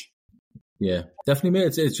 Yeah, definitely,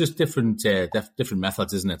 mate. It's just different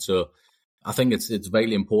methods, isn't it? So I think it's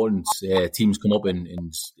vitally important teams come up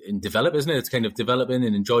and develop, isn't it? It's kind of developing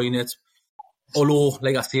and enjoying it. Although,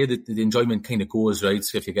 like I say, the enjoyment kind of goes, right?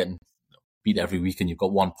 So if you're getting beat every week and you've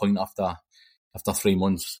got 1 point after 3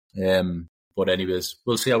 months. But anyways,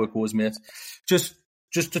 we'll see how it goes, mate. Just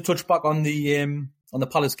to touch back on the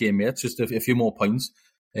Palace game, mate, just a few more points.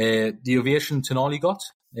 The ovation Tonali got,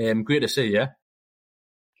 great to see, yeah?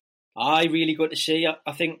 Aye, really good to see.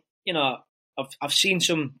 I think, you know, I've seen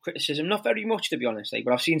some criticism, not very much to be honest,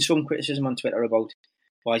 but I've seen some criticism on Twitter about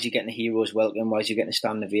why is he getting a hero's welcome, why is he getting a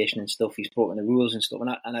standing ovation and stuff, he's broken the rules and stuff,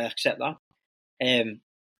 and I accept that.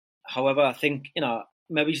 However, I think, you know,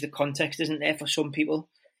 maybe the context isn't there for some people.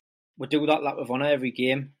 We do that lap of honour every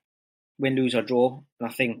game, win, lose or draw, and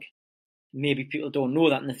I think maybe people don't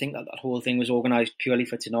know that and they think that whole thing was organised purely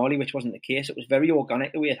for Tonali, which wasn't the case. It was very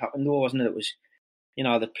organic the way it happened though, wasn't it? It was, you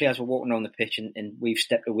know, the players were walking around the pitch and we've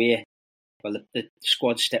stepped away. Well, the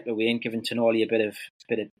squad stepped away and given Tonali a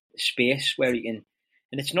bit of space where he can.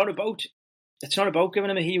 And it's not about giving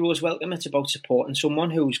him a hero's welcome. It's about supporting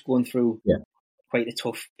someone who's going through quite a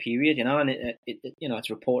tough period, you know. And you know, it's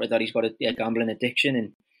reported that he's got a gambling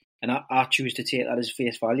addiction, and I choose to take that as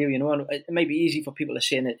face value, you know. And it may be easy for people to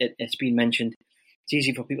say, and it's been mentioned, it's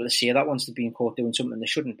easy for people to say that once they've been caught doing something they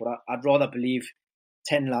shouldn't. But I'd rather believe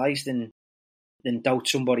 10 lies than doubt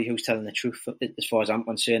somebody who's telling the truth. As far as I'm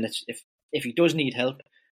concerned, it's if he does need help,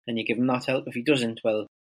 then you give him that help. If he doesn't, well,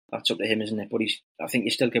 that's up to him, isn't it? But I think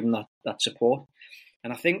you still give him that support.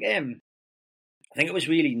 And I think it was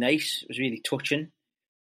really nice. It was really touching,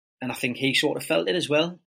 and I think he sort of felt it as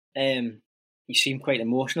well. He seemed quite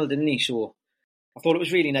emotional, didn't he? So I thought it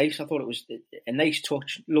was really nice. I thought it was a nice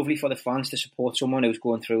touch, lovely for the fans to support someone who's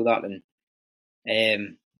going through that,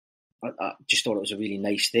 and I just thought it was a really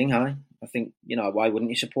nice thing. I think, you know, why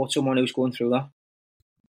wouldn't you support someone who's going through that?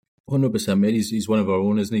 100%, mate. He's one of our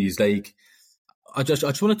own, isn't he? He's like, I just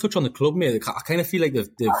want to touch on the club, mate. I kind of feel like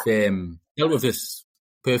they've dealt with this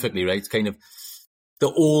perfectly, right? It's kind of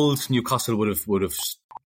the old Newcastle would have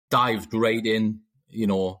dived right in, you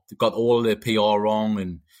know, they got all the PR wrong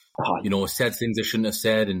and, you know, said things they shouldn't have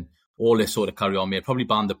said and all this sort of carry on, mate. Probably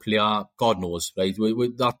banned the player, God knows, right?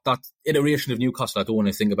 With that iteration of Newcastle, I don't want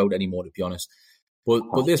to think about anymore, to be honest. But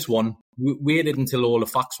this one, we waited until all the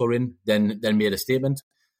facts were in, then made a statement.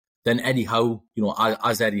 Then Eddie Howe, you know,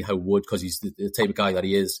 as Eddie Howe would, because he's the type of guy that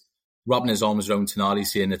he is, wrapping his arms around Tonali,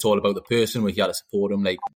 saying it's all about the person, where he had to support him,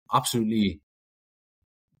 like, absolutely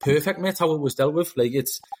perfect, mate, how it was dealt with. Like,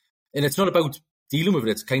 it's not about dealing with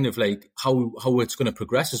it, it's kind of like how it's going to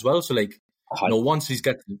progress as well. So, like, you know, once he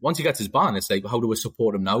gets his ban, it's like, how do we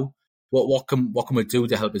support him now? What can we do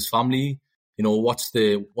to help his family? You know, what's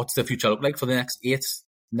the future look like for the next 8,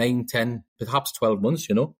 9, 10, perhaps 12 months,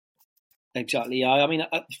 you know? Exactly. I mean,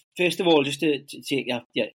 first of all, just to take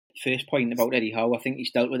your first point about Eddie Howe, I think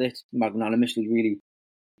he's dealt with it magnanimously, really.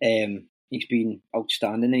 He's been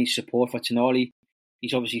outstanding in his support for Tonali.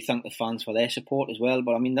 He's obviously thanked the fans for their support as well,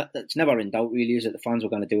 but I mean, that's never in doubt, really, is it? The fans were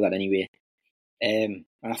going to do that anyway. And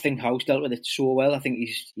I think Howe's dealt with it so well. I think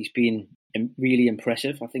he's been really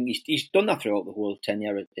impressive. I think he's done that throughout the whole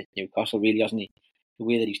tenure at Newcastle, really, hasn't he? The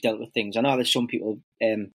way that he's dealt with things. I know there's some people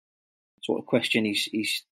sort of question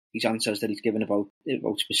his answers that he's given about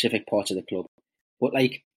specific parts of the club, but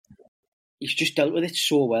like he's just dealt with it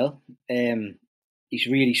so well. He's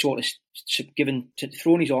really sort of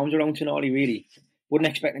thrown his arms around Tonali. Really, wouldn't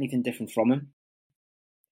expect anything different from him.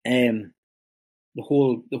 The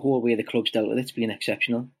whole way the club's dealt with it's been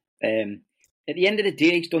exceptional. At the end of the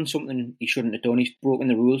day, he's done something he shouldn't have done. He's broken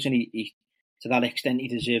the rules, and he to that extent he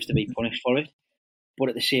deserves to be punished for it. But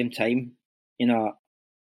at the same time,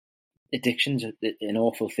 addiction's an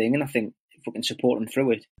awful thing, and I think if we can support him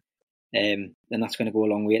through it, then that's going to go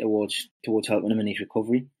a long way towards helping him in his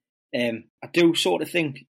recovery. I do sort of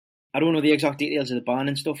think, I don't know the exact details of the ban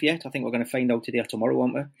and stuff yet. I think we're going to find out today or tomorrow,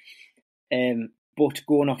 won't we? But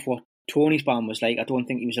going off what Tony's ban was like, I don't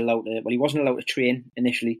think he was allowed to. Well, he wasn't allowed to train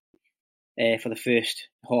initially for the first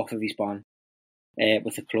half of his ban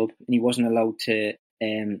with the club, and he wasn't allowed to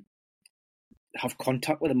have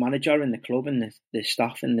contact with the manager and the club and the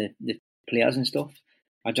staff and the players and stuff.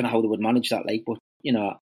 I don't know how they would manage that, like, but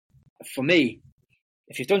for me,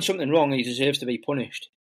 if you've done something wrong, he deserves to be punished.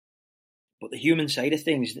 But the human side of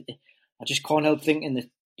things, I just can't help thinking that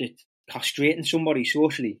castrating somebody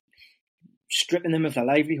socially, stripping them of their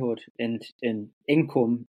livelihood and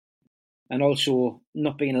income, and also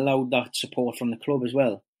not being allowed that support from the club as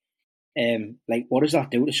well. Like, what does that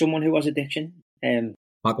do to someone who has addiction?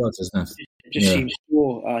 Backwards, isn't it?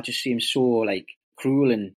 It just seems so like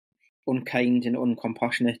cruel and unkind and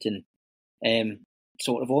uncompassionate, and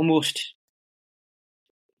sort of almost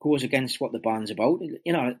goes against what the ban's about.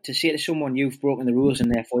 To say to someone, you've broken the rules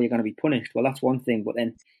and therefore you're going to be punished. Well, that's one thing, but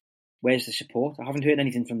then where's the support? I haven't heard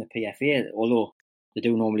anything from the PFA, although they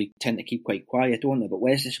do normally tend to keep quite quiet, don't they? But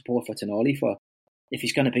where's the support for Tonali for if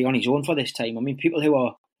he's going to be on his own for this time? I mean, people who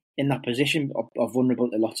are in that position are vulnerable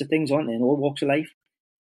to lots of things, aren't they, in all walks of life?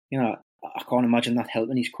 I can't imagine that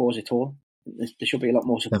helping his cause at all. There should be a lot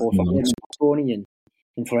more support for him, Tony,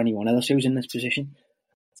 and for anyone else who's in this position.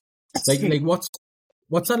 Like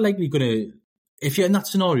what's that likely going to... If you're in that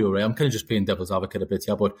scenario, right, I'm kind of just playing devil's advocate a bit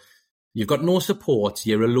here, but you've got no support,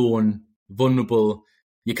 you're alone, vulnerable,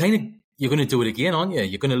 you're going to do it again, aren't you?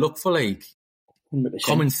 You're going to look for, like, 100%.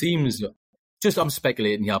 Common themes. Just, I'm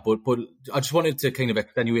speculating here, but I just wanted to kind of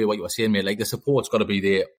extenuate what you were saying, mate. Like, the support's got to be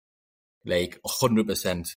there, like,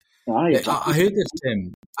 100%. I heard this,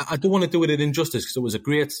 I don't want to do it an injustice, because it was a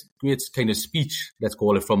great kind of speech, let's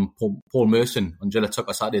call it, from Paul Merson on Gilla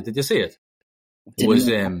Tucker Saturday. Did you see it? It was,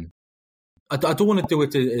 I don't want to do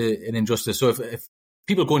it an injustice. So if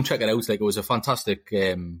people go and check it out, like, it was a fantastic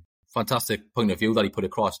point of view that he put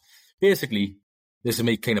across. Basically, this is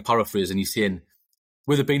me kind of paraphrasing. He's saying,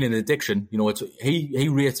 with it being an addiction, he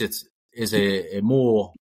rates it as a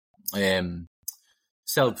more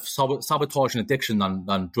self-sabotaging addiction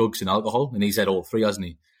than drugs and alcohol. And he said all three, hasn't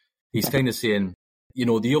he? He's kind of saying,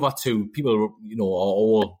 the other two people, are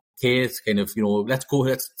all kids, kind of, let's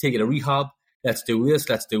take it to rehab. Let's do this,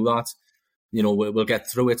 let's do that. We'll get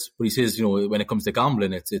through it. But he says, when it comes to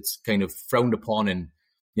gambling, it's kind of frowned upon, and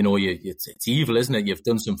it's evil, isn't it? You've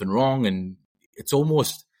done something wrong, and it's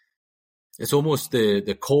almost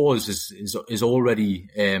the cause is already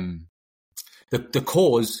the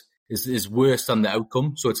cause is worse than the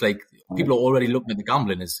outcome. So it's like people are already looking at the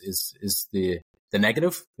gambling is the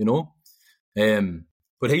negative,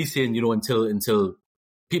 But he's saying, until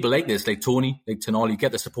people like this, like Tony, like Tonali,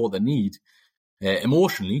 get the support they need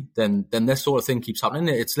emotionally, then this sort of thing keeps happening.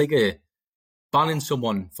 It's like banning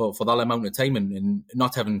someone for that amount of time and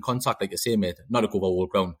not having contact, like you say, mate, not to go over old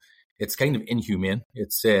ground. It's kind of inhumane.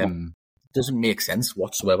 It's doesn't make sense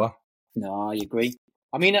whatsoever. No, I agree.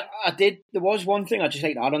 I mean, there was one thing I'd just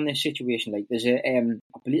like to add on this situation. Like, there's I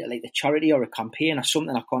believe, like, the charity or a campaign or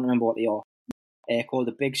something, I can't remember what they are, called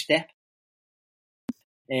The Big Step.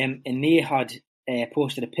 And they had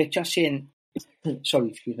posted a picture saying,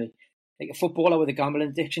 like a footballer with a gambling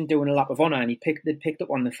addiction doing a lap of honour, and they picked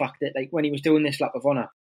up on the fact that, like, when he was doing this lap of honour,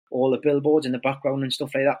 all the billboards in the background and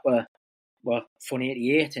stuff like that were Fun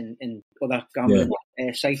 88 and other gambling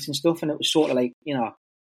sites and stuff, and it was sort of like,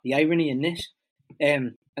 the irony in this.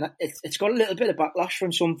 And it's got a little bit of backlash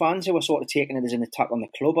from some fans who are sort of taking it as an attack on the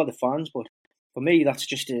club or the fans, but for me, that's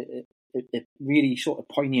just a really sort of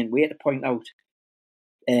poignant way to point out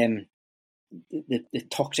the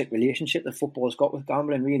toxic relationship that football's got with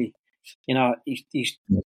gambling, really. They're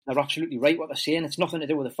absolutely right what they're saying. It's nothing to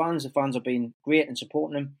do with the fans. The fans are being great and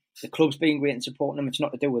supporting them. The club's being great and supporting them. It's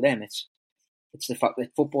not to do with them. It's the fact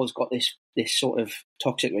that football's got this sort of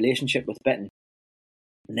toxic relationship with betting.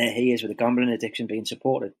 And there he is with a gambling addiction being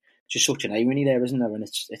supported. It's just such an irony there, isn't there? And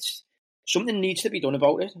it's something needs to be done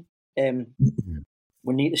about it.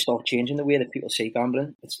 We need to start changing the way that people see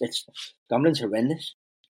gambling. It's gambling's horrendous.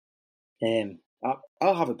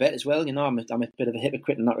 I'll have a bet as well. You know, I'm a bit of a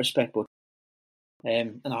hypocrite in that respect, but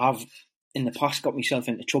and I have in the past got myself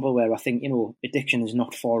into trouble where I think, you know, addiction is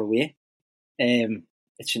not far away.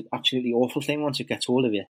 It's an absolutely awful thing once it gets hold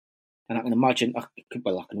of you. And I can imagine, I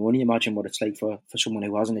can only imagine what it's like for someone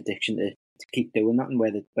who has an addiction to keep doing that and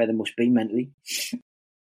where they must be mentally.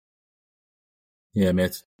 Yeah,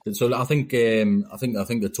 mate. So I think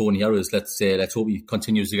the tone here is let's hope he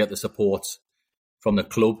continues to get the support from the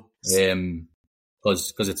club,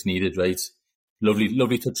 because it's needed, right?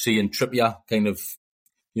 Lovely to see in Trippier kind of,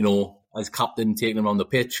 you know, as captain taking him around the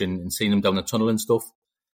pitch and seeing him down the tunnel and stuff.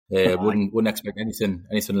 Wouldn't expect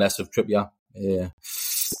anything less of Trippier.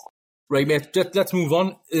 Right, mate. Let's move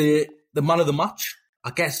on. The man of the match,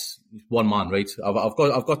 I guess, one man, right?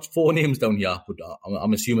 I've got 4 names down here, but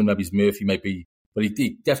I'm assuming maybe Murphy might be, but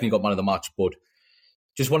he definitely got man of the match. But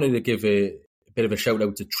just wanted to give a bit of a shout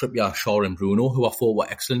out to Trippier, Shaw, and Bruno, who I thought were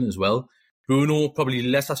excellent as well. Bruno probably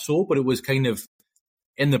lesser so, but it was kind of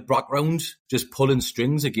in the background, just pulling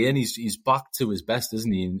strings again. He's back to his best,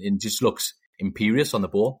 isn't he? And just looks imperious on the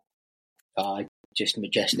ball. Just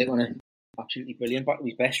majestic, wasn't it? Absolutely brilliant. Back to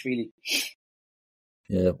his best, really.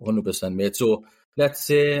 Yeah, 100%, mate. So let's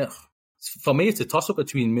say, for me, it's a toss-up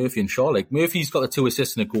between Murphy and Shaw. Like, Murphy's got the 2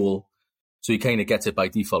 assists and a goal, so he kind of gets it by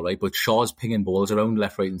default, right? But Shaw's pinging balls around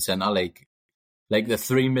left, right, and centre, like the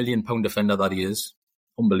 £3 million defender that he is.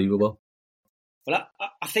 Unbelievable. Well,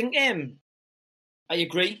 I think I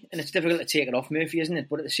agree, and it's difficult to take it off Murphy, isn't it?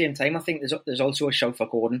 But at the same time, I think there's also a shout for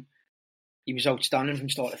Gordon. He was outstanding from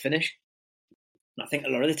start to finish. And I think a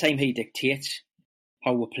lot of the time he dictates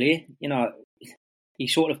how we play. You know, he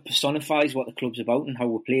sort of personifies what the club's about and how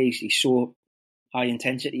we play. He's so high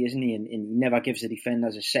intensity, isn't he? And he never gives the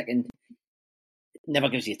defenders a second. Never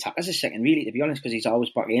gives the attackers a second, really, to be honest, because he's always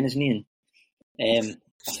back in, isn't he? And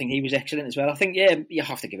I think he was excellent as well. I think, yeah, you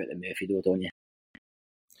have to give it to Murphy, though, don't you?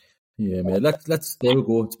 Yeah, mate. Let's there we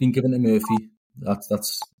go. It's been given to Murphy.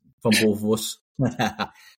 That's from both of us.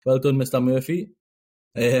 Well done, Mr. Murphy.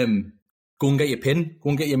 Go and get your pin. Go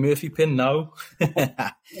and get your Murphy pin now.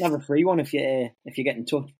 Have a free one if you get in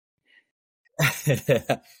touch.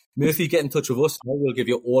 Murphy, get in touch with us. We'll give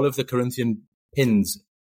you all of the Corinthian pins,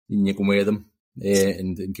 and you can wear them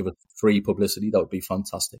and give it free publicity. That would be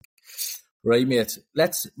fantastic. Right, mate.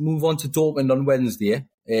 Let's move on to Dortmund on Wednesday.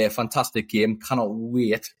 Fantastic game. Cannot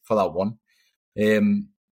wait for that one.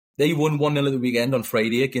 They won 1-0 at the weekend on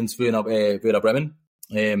Friday against Werder Bremen.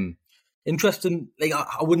 Interesting. Like,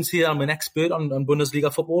 I wouldn't say I'm an expert on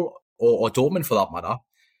Bundesliga football or Dortmund for that matter.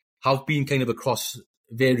 Have been kind of across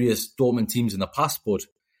various Dortmund teams in the past, but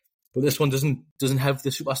this one doesn't have the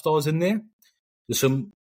superstars in there. There's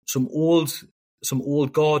some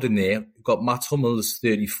old guard in there. You've got Mats Hummels,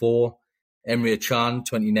 34, Emre Can,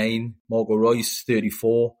 29, Marco Reus,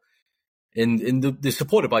 34. And they're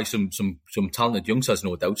supported by some talented youngsters,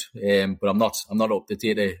 no doubt. But I'm not up to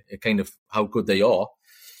date kind of how good they are.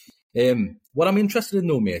 What I'm interested in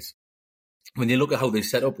though, mate, when you look at how they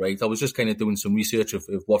set up, right, I was just kind of doing some research of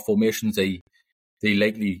what formations they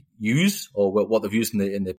likely use or what they've used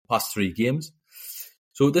in the past 3 games.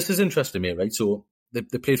 So this is interesting, mate, right? So they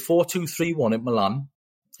played 4-2-3-1 at Milan.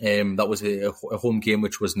 That was a home game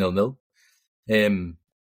which was 0-0.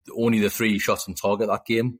 Only the 3 shots on target that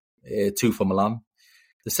game, 2 for Milan.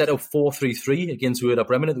 They set up 4-3-3 against Werder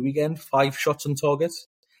Bremen at the weekend, 5 shots on target.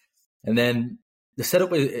 And then they set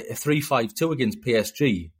up a 3-5-2 against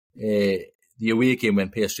PSG, the away game when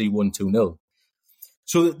PSG won 2-0.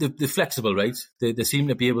 So they're flexible, right? They seem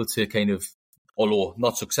to be able to kind of, although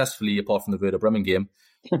not successfully apart from the Werder Bremen game,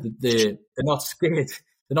 they're not scared.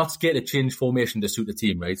 They're not scared to change formation to suit the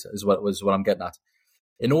team, right? Is what I'm getting at.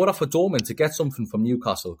 In order for Dortmund to get something from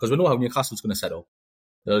Newcastle, because we know how Newcastle's going to set up,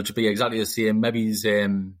 it'll be exactly the same. Maybe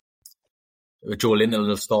Joe Linton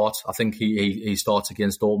will start. I think he starts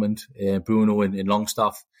against Dortmund. Bruno and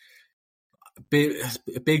Longstaff.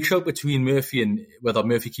 A big shout between Murphy and whether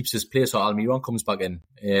Murphy keeps his place or Almiron comes back in.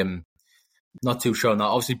 Not too sure on that.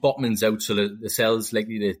 Obviously, Botman's out, so the cell's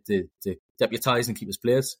likely to deputise and keep his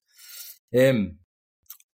place.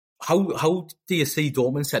 How do you see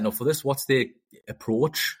Dortmund setting up for this? What's their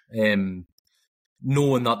approach?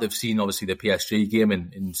 Knowing that they've seen, obviously, the PSG game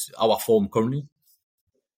and our form currently.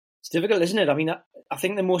 It's difficult, isn't it? I mean, I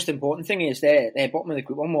think the most important thing is they're bottom of the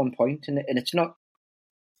group on 1 point, and it's not,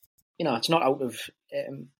 you know, it's not out of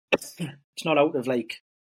like,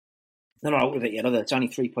 they're not out of it yet, it's only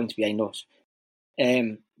 3 points behind us.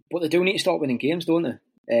 But they do need to start winning games, don't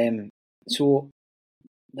they? So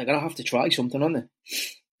they're going to have to try something, aren't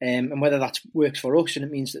And whether that works for us and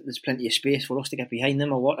it means that there's plenty of space for us to get behind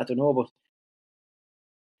them or what, I don't know. But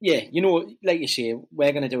yeah, like you say,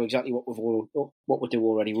 we're going to do exactly what we do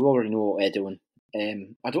already. We already know what we're doing.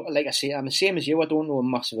 I don't, like I say, I'm the same as you. I don't know a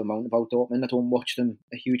massive amount about Dortmund. I don't watch them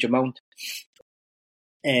a huge amount.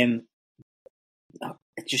 I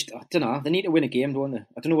don't know. They need to win a game, don't they?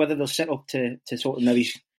 I don't know whether they'll set up to sort of maybe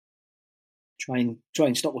try and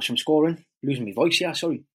stop us from scoring. Losing my voice here,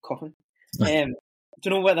 sorry, coughing. I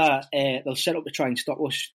don't know whether they'll set up to try and stop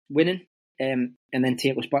us winning, and then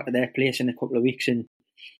take us back to their place in a couple of weeks and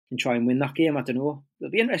try and win that game. I don't know.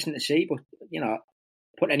 It'll be interesting to see, but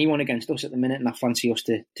put anyone against us at the minute, and I fancy us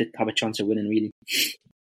to have a chance of winning. Really,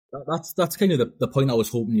 that's kind of the point I was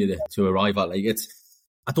hoping you to arrive at. Like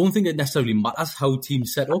I don't think it necessarily matters how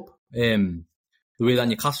teams set up. The way that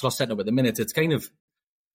Newcastle are set up at the minute, it's kind of,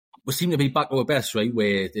 we seem to be back to our best, right?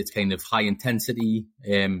 Where it's kind of high intensity,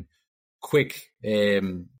 quick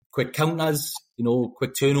counters,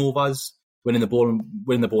 quick turnovers, winning the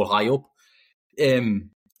ball high up.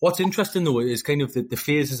 What's interesting though is kind of the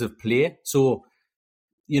phases of play. So,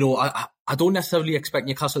 I don't necessarily expect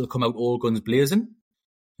Newcastle to come out all guns blazing.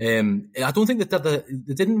 I don't think that they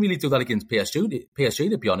didn't really do that against PSG,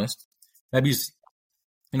 to be honest. Maybe,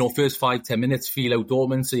 first 5-10 minutes, feel out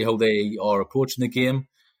Dortmund, see how they are approaching the game.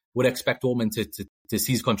 Would expect Dortmund to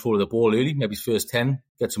seize control of the ball early, maybe first 10,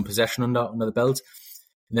 get some possession under the belt.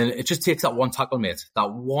 And then it just takes that one tackle, mate.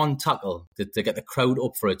 That one tackle to get the crowd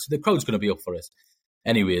up for it. So the crowd's going to be up for it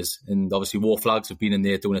anyways. And obviously War Flags have been in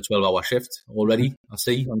there doing a 12-hour shift already, I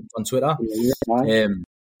see, on Twitter,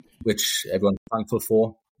 which everyone's thankful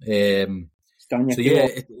for. Scan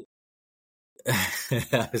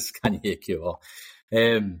your QR.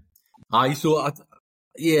 I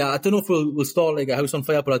don't know if we'll start like a house on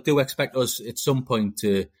fire, but I do expect us at some point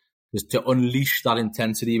to unleash that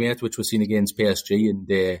intensity, mate, which we're seeing against PSG,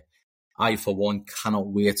 and I, for one, cannot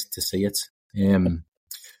wait to see it.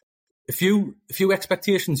 A few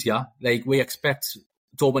expectations, yeah. Like, we expect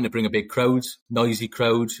Dortmund to bring a big crowd, noisy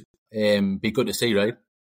crowd, be good to see, right?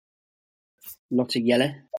 Lots of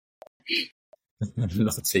yellow.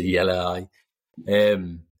 Lots of yellow, aye.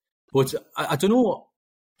 But I don't know,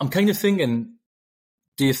 I'm kind of thinking,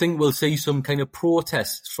 do you think we'll see some kind of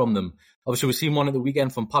protests from them? Obviously, we've seen one at the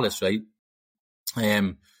weekend from Palace, right?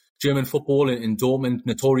 German football in Dortmund,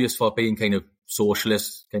 notorious for being kind of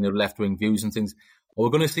socialist, kind of left-wing views and things. Are we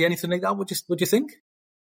going to see anything like that? What do you think?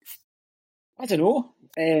 I don't know.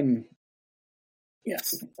 Yeah,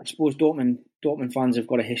 I suppose Dortmund fans have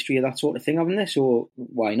got a history of that sort of thing, haven't they? So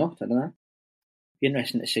why not? I don't know. Be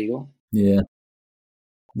interesting to see, though. Yeah.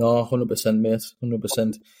 No, 100%, mate.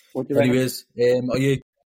 100%. Anyways, are you?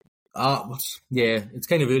 It's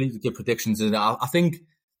kind of early to give predictions. I think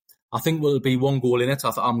we'll be one goal in it.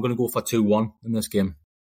 I'm going to go for 2-1 in this game.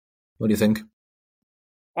 What do you think?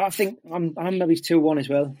 I think I'm maybe 2-1 as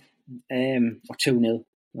well, or 2-0.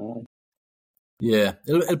 Yeah,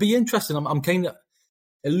 it'll be interesting. I'm kind of.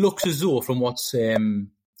 It looks as though from what's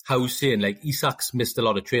Howe's saying, like Isak's missed a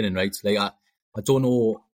lot of training, right? Like I don't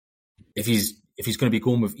know if he's going to be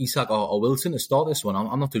going with Isak or Wilson to start this one.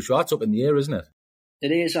 I'm not too sure. It's up in the air, isn't it?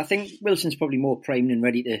 It is. I think Wilson's probably more primed and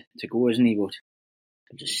ready to go, isn't he? But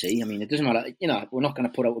we'll just see. I mean, it doesn't matter. We're not going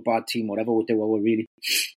to put out a bad team, whatever we do, or we really.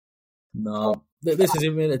 No, this is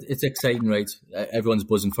it. It's exciting, right? Everyone's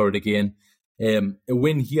buzzing for it again. A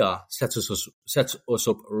win here sets us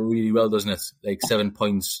up really well, doesn't it? Like 7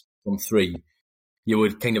 points from 3. You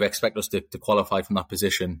would kind of expect us to qualify from that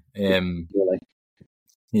position.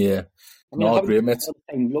 Yeah. I mean, great, mate.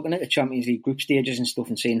 Looking at the Champions League group stages and stuff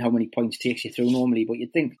and seeing how many points it takes you through normally, but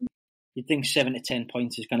you'd think 7 to 10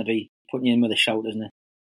 points is going to be putting you in with a shout, isn't it?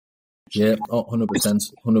 Yeah,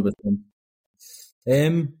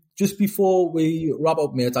 100%. Just before we wrap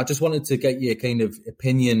up, mate, I just wanted to get your kind of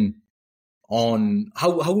opinion on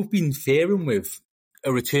how we've been faring with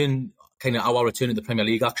our return to the Premier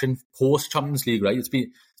League action post Champions League, right? It's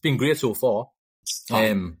been great so far.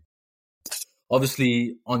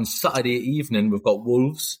 Obviously, on Saturday evening, we've got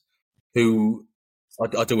Wolves, who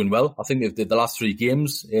are doing well. I think the last 3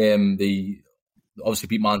 games, they obviously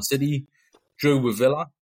beat Man City, drew with Villa,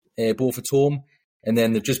 both at home, and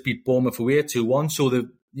then they've just beat Bournemouth away 2-1. So they've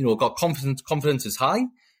got confidence is high.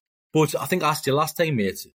 But I think I asked you last time,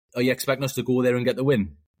 mate, are you expecting us to go there and get the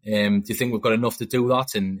win? Do you think we've got enough to do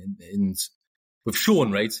that? And we've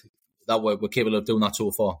shown, right, that we're capable of doing that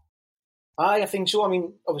so far. I think so. I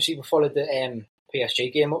mean, obviously we followed the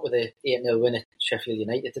PSG game up with a 8-0 win at Sheffield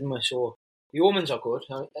United, didn't we? So the omens are good.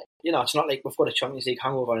 It's not like we've got a Champions League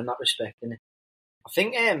hangover in that respect. And I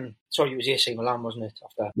think, it was AC Milan, wasn't it?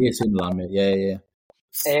 After AC Milan, mate. Yeah.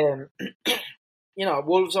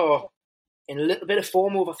 Wolves are in a little bit of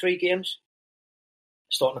form over 3 games.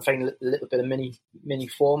 Starting to find a little bit of mini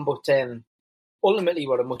form, but ultimately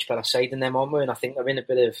we're a much better side than them, aren't we? And I think they're in a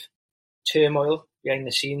bit of turmoil behind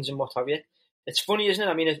the scenes and what have you. It's funny, isn't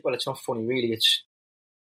it? I mean, it's not funny really.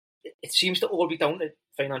 It seems to all be down to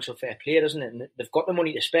financial fair play, doesn't it? And they've got the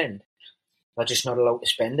money to spend, they're just not allowed to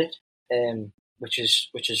spend it, which is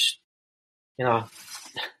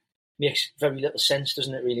makes very little sense,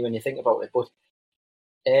 doesn't it? Really, when you think about it. But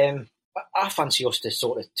I fancy us to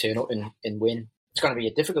sort of turn up and win. It's going to be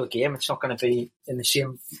a difficult game. It's not going to be in the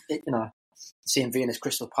same vein as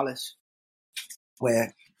Crystal Palace,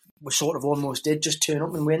 where we sort of almost did just turn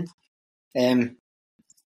up and win.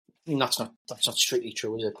 That's not strictly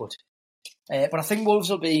true, is it? But I think Wolves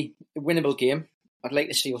will be a winnable game. I'd like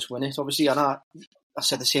to see us win it. Obviously, I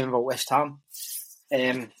said the same about West Ham,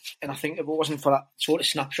 and I think if it wasn't for that sort of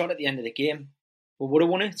snapshot at the end of the game, we would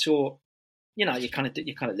have won it. So you kind of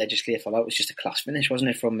legislate for that. It was just a class finish,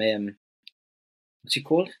 wasn't it? From what's he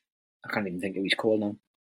called? I can't even think of who he's called now.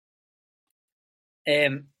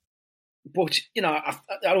 But I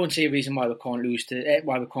don't see a reason why we can't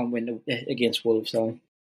why we can't win against Wolves. So.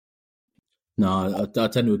 No, I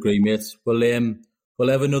tend to agree, mate. We'll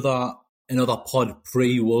have another pod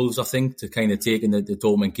pre-Wolves, I think, to kind of take in the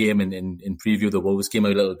Dortmund game and preview the Wolves game a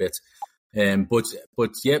little bit.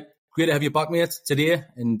 But yeah, great to have you back, mate, today,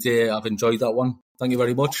 and I've enjoyed that one. Thank you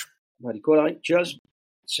very much. Very good, all right. Cheers.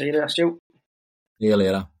 See you later, Stu. See you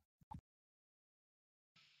later.